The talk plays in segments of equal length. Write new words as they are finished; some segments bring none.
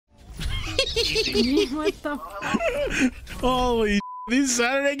What the fuck? Holy these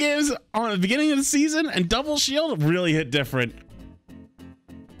Saturday games on the beginning of the season and double shield really hit different.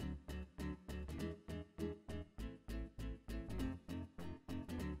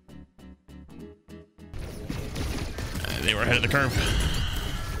 They were ahead of the curve.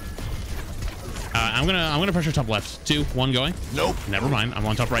 I'm gonna pressure top left. 2, 1 going. Nope. Never mind. I'm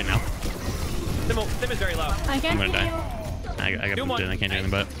on top right now. Sim is very low. I can't I'm gonna die. I got moved in. I can't do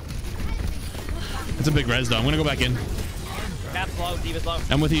anything but. It's a big res though. I'm gonna go back in. Cap's low, D.Va's low.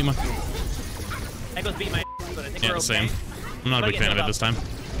 I'm with you, Ima. Echo's beat my but I think Yeah, we're okay. same. I'm not a big fan of it this time.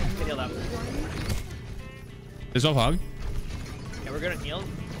 Get healed up. There's no hog. Yeah, we're good at heals.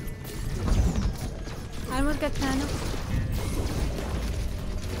 I will get nano.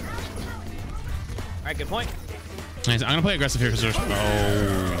 Alright, good point. Nice. I'm gonna play aggressive here because there's.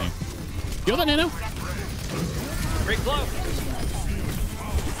 Oh. You have that nano? Break flow.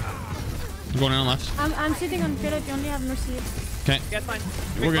 I'm going in on left. I'm sitting on pillar. You only have no shield. Okay. Yeah, it's fine.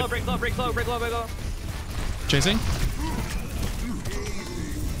 We're good. Break low, break low, break low, break low. Chasing.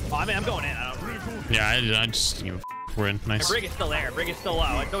 Oh, I mean, I'm going in. I don't. Yeah, I just. You know, we're in. Nice. Brig is still there. Brig is still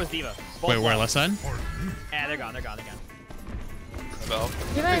low. So is D.Va. Both Wait, where? low. Left side? Yeah, they're gone. They're gone. They're gone.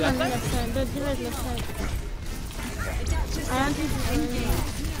 D.Va is on the left side. The D.Va is left side. I don't think he's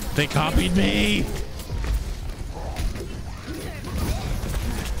going. They copied me.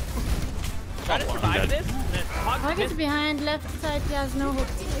 Try to survive this. And then Hog is behind left side. He has no hook.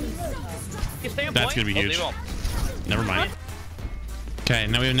 you stay on That's point. gonna be huge. Never mind. Okay,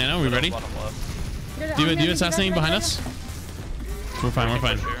 now we have nano. Are we ready? D.Va assassinating behind us. We're fine. We're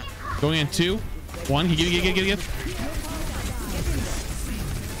fine. Going in 2, 1. Get.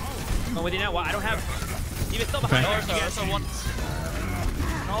 I'm with you now. Well, I don't have. D.Va's still behind. Okay. You guys.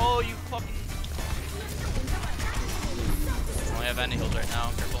 No, you fucking. I don't have any heals right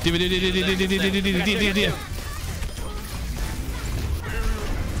now. Careful. D.Va.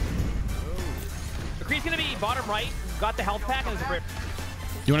 McCree's gonna be bottom right. Got the health pack and there's a bridge.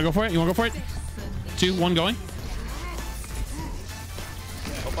 You wanna go for it? 2, 1 going.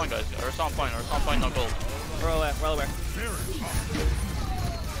 Go point, guys. Or on point, not gold. We're aware.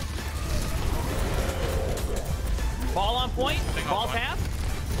 Ball on point. Ball tap.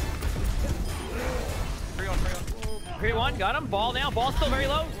 3-1. 3-1. Got him. Ball now. Ball's still very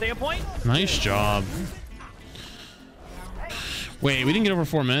low. Stay on point. Nice job. Wait, we didn't get over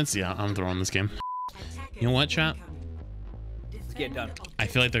 4 minutes? Yeah, I'm throwing this game. You know what, chat? Let's get it done. I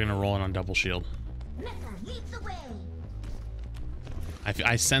feel like they're gonna roll in on double shield.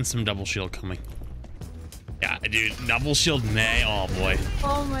 I sense some double shield coming. Yeah, dude, double shield May. Oh boy.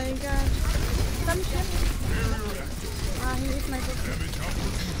 Oh my god. Some shit. He is my book.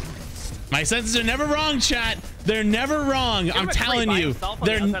 My senses are never wrong, chat. They're never wrong. I'm telling you.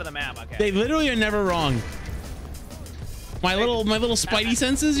 They're outside of the map. Okay. They literally are never wrong. My little spidey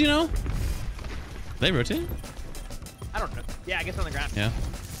senses, you know? They rotate? I don't know. Yeah, I guess on the ground. Yeah.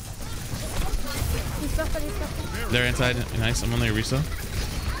 He's suffered. They're inside. Nice. I'm on the Orisa.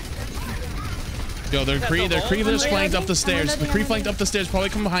 Yo, they're just flanked up the stairs. The Kree flanked up the stairs. Probably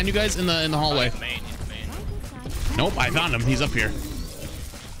come behind you guys in the hallway. He's main. Nope, I found him. He's up here.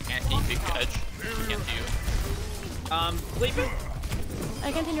 Can't he pick edge? He can't see you. Sleeping.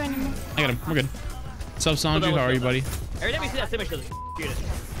 I can't do anymore. I got him. We're good. What's up, Sanju? How are you, buddy? Every time we see that Simic, shoot it.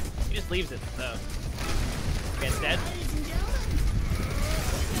 He just leaves it. So. Okay, it's dead.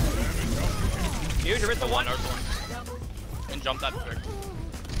 Huge, Orisa one. And jump that quick.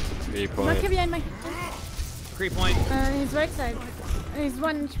 Mark behind my. 3 point. His right side. He's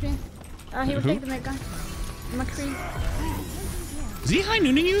 1 HP. He will Who? take the mega. McCree. Is he high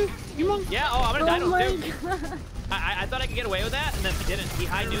nooning you? You monk? Yeah, oh, I'm gonna die Oh my to him too. god. I thought I could get away with that, and then he didn't. He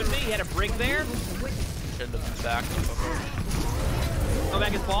high nooned me. He had a brig there. Should have back. Go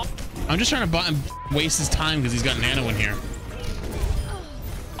back his ball. I'm just trying to waste his time because he's got nano in here.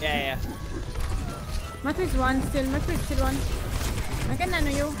 Yeah. McCree's 1 still. McCree's still 1. I can nano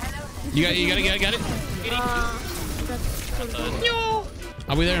you. You got it? That's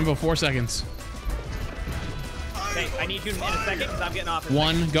I'll be there in about 4 seconds. Okay, I need you in a second because I'm getting off.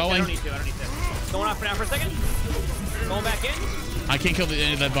 1 going. I don't need to. Going off for now for a second. Going back in. I can't kill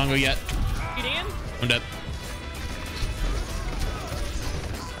any of that bongo yet. Get in. I'm dead.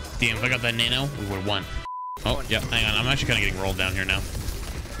 Damn, if I got that nano, we would have won. Oh, yeah, hang on. I'm actually kind of getting rolled down here now.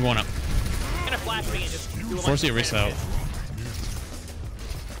 I'm going up. I'm gonna flash me and just do a Force the bunch of Orisa out.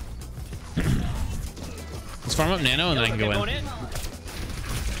 Let's farm up nano and then I can go Going in. in.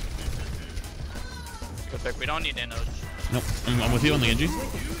 Good pick. We don't need nanos. Nope, I'm with you on the Genji.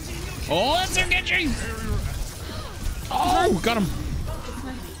 Oh, that's their Genji! Oh, got him.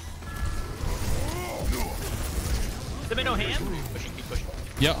 Submit no hand. Pushing, keep pushing.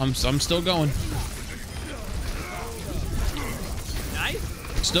 Yeah, I'm still going. Nice.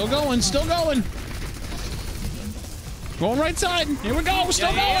 Still going, still going. Going right side. Here we go.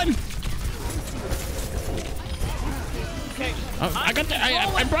 Still going. Okay.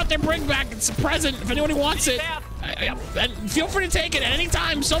 I brought their brig back. It's a present if anyone wants it. And feel free to take it at any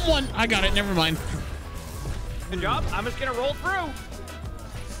time. Someone. I got it. Never mind. Good job. I'm just gonna roll through.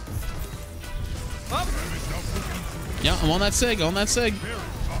 Oh. Yeah, I'm on that sig. On that sig.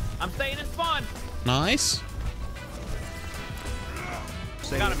 I'm staying in spawn. Nice.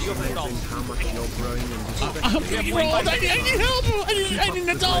 Got him. You go for the adult. I'm getting rolled. I need help. I need an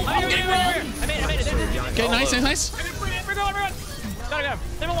adult. I'm getting rolled. I made it. Okay, nice. We're going. Got him.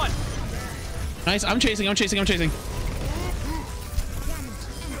 Number one. Nice. I'm chasing. That's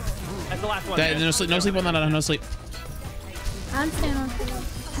the last one. No sleep. No sleep on that. No sleep. I'm staying on.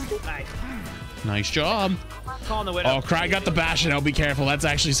 Nice. Nice job. Calling the widow. Oh, Cry got the bash and I'll be careful. That's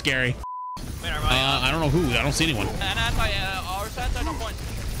actually scary. I don't know who. I don't see anyone. And anti, our side on point.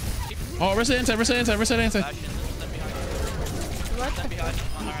 Oh, rest inside. What? Stand behind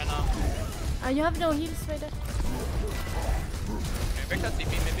on her right now. You have no heals right there. Okay, break that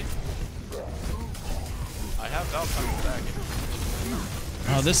TP maybe. I have Val coming back.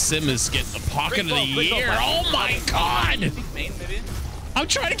 Oh, this sim is getting the pocket of the year. Oh my god! Main maybe. I'm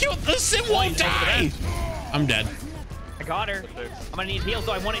trying to kill. The sim won't die. I'm dead. I got her. I'm gonna need heals,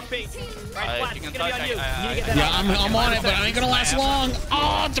 so I have 1 HP. Right, Flash, it's gonna be on you. Yeah, I'm on it, but I ain't gonna last long.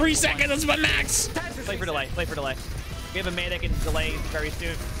 Oh, 3 seconds. That's my max. Play for delay. We have a man that can delay very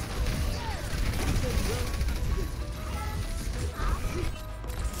soon.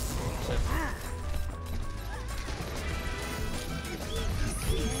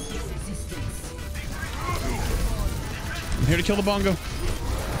 I'm here to kill the bongo.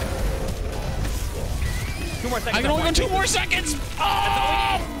 2 more seconds. I can only go 2 more seconds.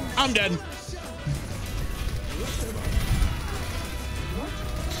 Oh, I'm dead.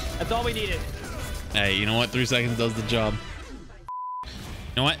 That's all we needed. Hey, you know what? 3 seconds does the job. You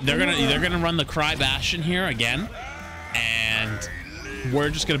know what? They're gonna run the Cry Bastion here again, and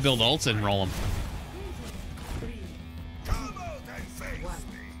we're just gonna build ults and roll them.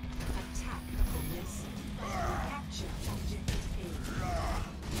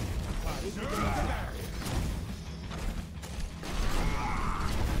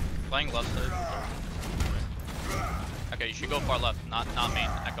 Playing left side. Okay, you should go far left, not main.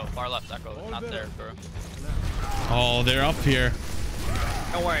 Echo, far left, Echo, not there, bro. Oh, they're up here.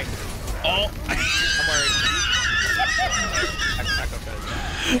 Don't worry. Oh. I'm worried. Echo,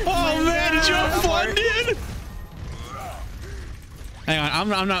 Oh man, did you have fun, dude? Hang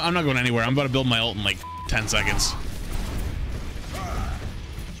on, I'm not going anywhere. I'm about to build my ult in like 10 seconds.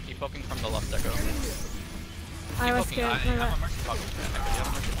 Keep poking from the left, Echo. I was scared. I have a mercy pocket. Echo, you have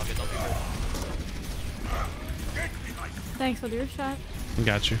a mercy pocket, don't be worried. Thanks for your shot.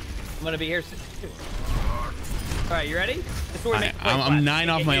 Got you. I'm gonna be here soon. Alright, you ready? I'm 9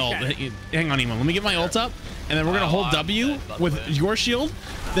 off my ult. Hang on, Emo. Let me get my ult up, and then we're gonna hold W with your shield,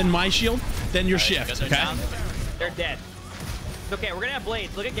 then my shield, then your shift. Okay? They're dead. It's okay. We're gonna have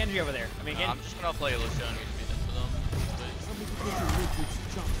blades. Look at Genji over there. I mean, I'm just gonna play Lucian and use beat into them.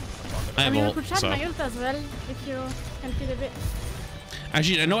 I have we ult, could chat so. my ult as well if you can feed a bit.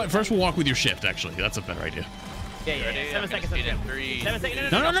 Actually, I know what. First, we'll walk with your shift. Actually, that's a better idea. Yeah. Ready? 7 seconds. 7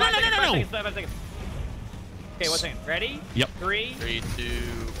 seconds. No. 5 seconds. Okay, 1 second. Ready? Yep. 3, 3, 2,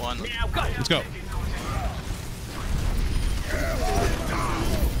 1. now go. Let's go.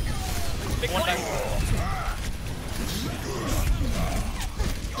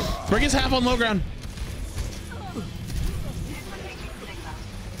 Brig is half on low ground.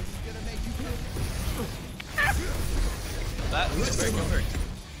 That is very good.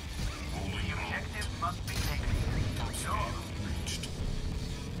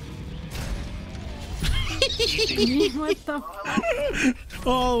 What the fuck?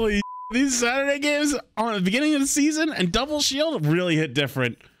 Holy, these Saturday games on the beginning of the season and double shield really hit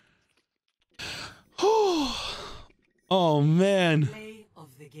different. Oh man. Play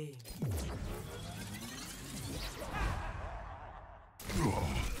of the game.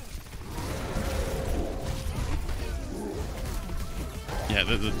 Yeah,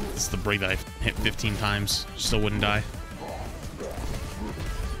 this is the Brig that I hit 15 times. Still wouldn't die.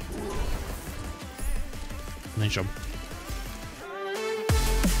 Nice job.